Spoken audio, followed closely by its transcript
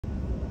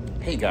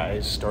Hey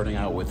guys, starting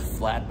out with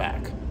flat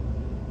back.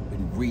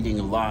 Been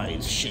reading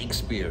lines,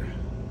 Shakespeare,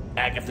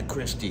 Agatha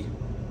Christie,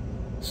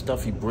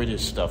 stuffy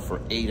British stuff for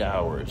 8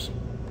 hours.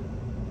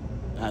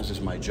 As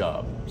is my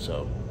job,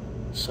 so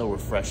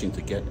refreshing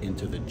to get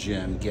into the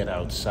gym, get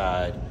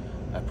outside.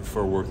 I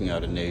prefer working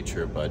out in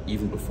nature, but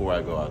even before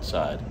I go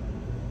outside,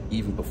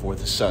 even before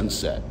the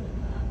sunset,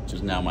 which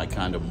is now my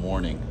kind of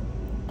morning,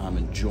 I'm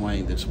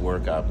enjoying this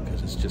workout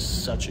because it's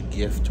just such a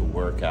gift to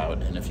work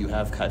out. And if you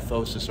have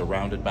kyphosis, a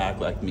rounded back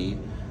like me,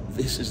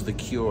 this is the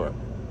cure.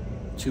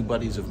 Two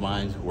buddies of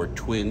mine who are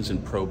twins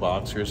and pro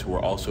boxers who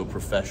are also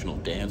professional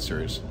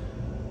dancers,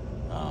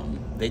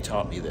 they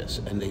taught me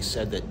this, and they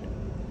said that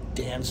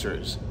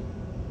dancers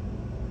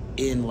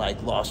in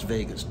like Las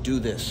Vegas do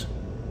this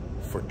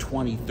for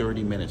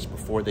 20-30 minutes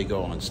before they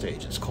go on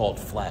stage. It's called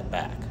flat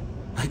back.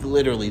 Like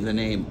literally the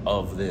name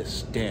of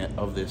this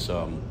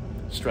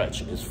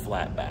stretch is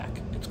flat back.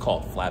 It's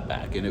called flat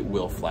back, and it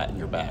will flatten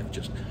your back.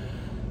 Just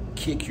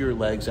kick your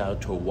legs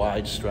out to a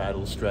wide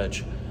straddle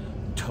stretch,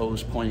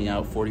 toes pointing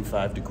out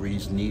 45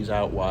 degrees, knees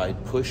out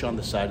wide, push on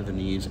the side of the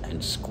knees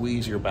and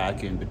squeeze your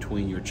back in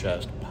between your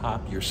chest,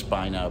 pop your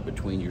spine out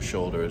between your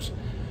shoulders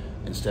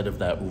instead of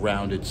that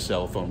rounded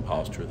cell phone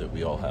posture that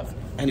we all have.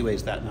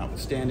 Anyways, that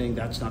notwithstanding,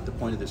 that's not the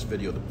point of this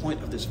video. The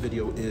point of this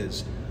video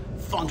is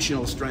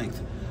functional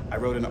strength. I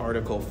wrote an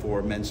article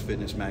for Men's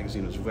Fitness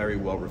magazine. It was very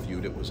well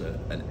reviewed. It was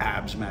an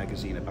abs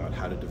magazine about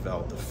how to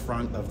develop the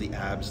front of the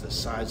abs, the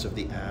sides of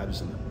the abs,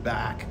 and the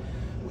back,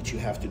 which you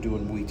have to do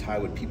in Muay Thai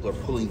when people are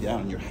pulling down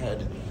on your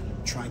head,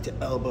 trying to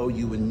elbow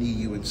you and knee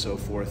you and so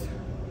forth.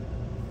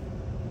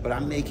 But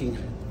I'm making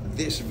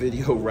this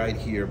video right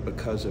here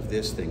because of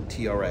this thing,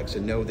 TRX.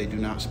 And no, they do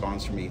not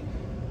sponsor me.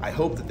 I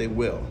hope that they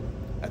will.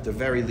 At the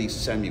very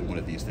least, send me one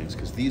of these things,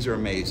 because these are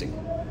amazing.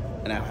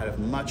 And I have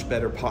much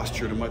better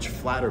posture and a much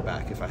flatter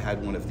back if I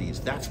had one of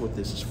these. That's what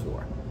this is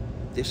for.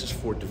 This is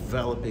for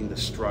developing the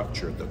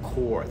structure, the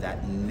core,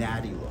 that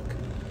natty look.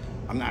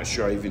 I'm not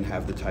sure I even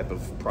have the type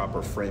of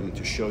proper framing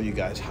to show you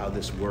guys how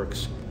this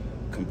works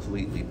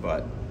completely,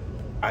 but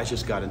I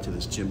just got into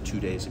this gym 2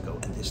 days ago,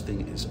 and this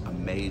thing is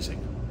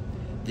amazing.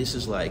 This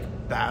is like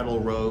battle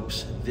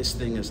ropes. This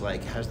thing is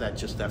like, has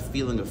just that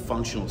feeling of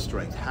functional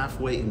strength,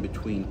 halfway in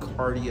between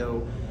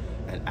cardio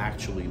and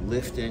actually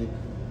lifting.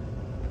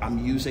 I'm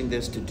using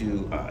this to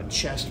do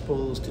chest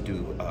pulls, to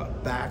do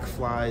back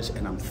flies,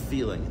 and I'm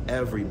feeling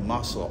every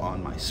muscle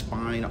on my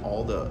spine,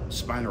 all the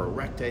spina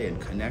erecta and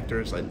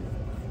connectors. And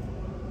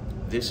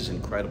this is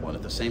incredible. And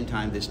at the same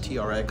time, this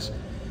TRX,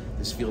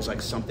 this feels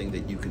like something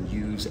that you can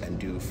use and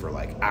do for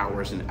like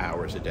hours and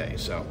hours a day.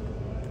 So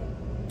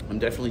I'm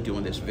definitely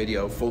doing this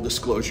video, full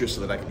disclosure,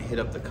 so that I can hit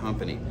up the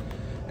company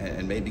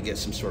and maybe get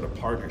some sort of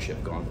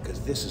partnership going, because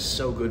this is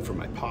so good for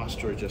my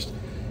posture. Just,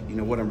 you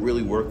know, what I'm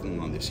really working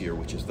on this year,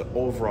 which is the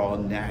overall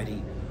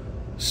natty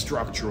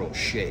structural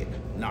shape,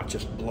 not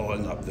just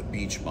blowing up the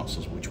beach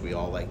muscles, which we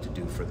all like to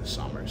do for the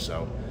summer.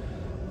 So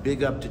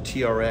big up to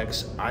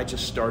TRX. I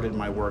just started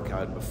my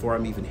workout. Before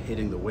I'm even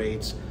hitting the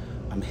weights,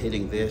 I'm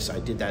hitting this. I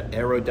did that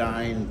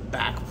Aerodyne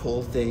back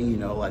pull thing, you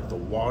know, like the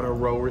water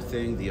rower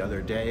thing the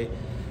other day.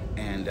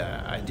 And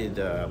I did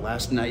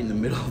last night in the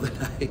middle of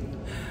the night.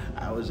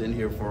 I was in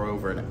here for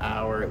over an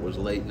hour. It was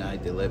late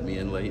night. They let me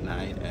in late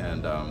night.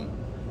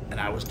 And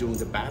I was doing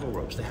the battle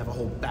ropes. They have a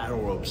whole battle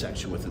rope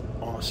section with an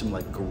awesome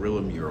like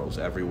gorilla murals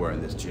everywhere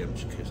in this gym,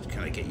 just to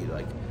kind of get you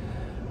like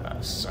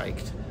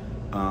psyched.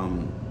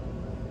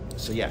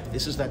 So yeah,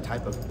 this is that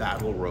type of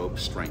battle rope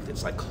strength.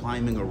 It's like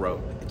climbing a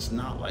rope. It's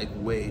not like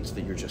weights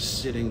that you're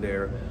just sitting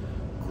there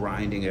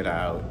grinding it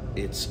out.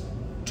 It's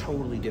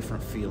totally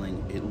different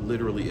feeling. It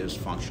literally is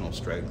functional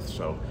strength.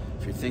 So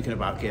if you're thinking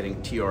about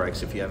getting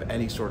TRX, if you have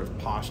any sort of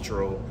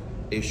postural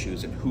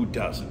issues, and who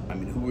doesn't? I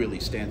mean, who really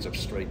stands up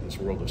straight in this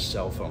world of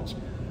cell phones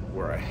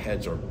where our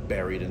heads are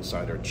buried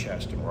inside our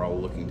chest and we're all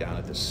looking down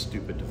at this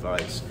stupid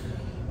device,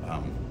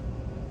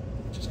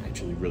 which is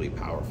actually really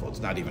powerful.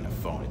 It's not even a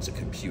phone, it's a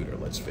computer,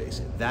 let's face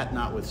it. That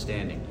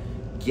notwithstanding,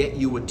 get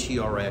you a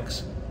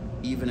TRX.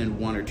 Even in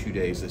 1 or 2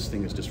 days, this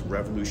thing is just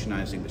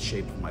revolutionizing the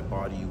shape of my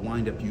body. You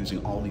wind up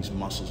using all these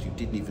muscles you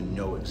didn't even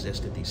know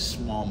existed, these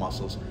small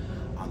muscles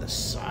on the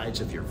sides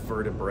of your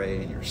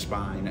vertebrae and your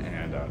spine,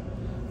 and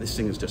this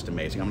thing is just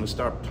amazing. I'm gonna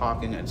start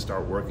talking and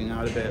start working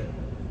out a bit,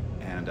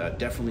 and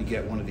definitely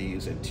get one of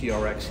these, and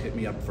TRX, hit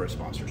me up for a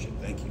sponsorship.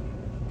 Thank you.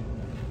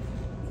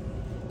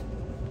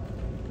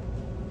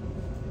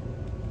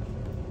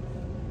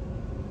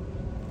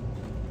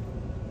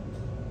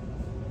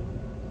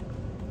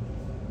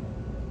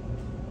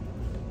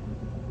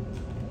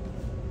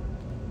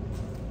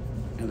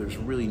 And there's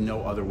really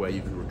no other way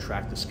you can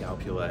retract the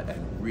scapula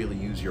and really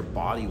use your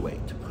body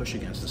weight to push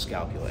against the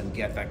scapula and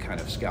get that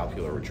kind of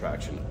scapular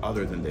retraction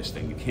other than this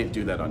thing. You can't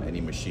do that on any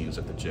machines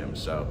at the gym.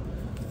 So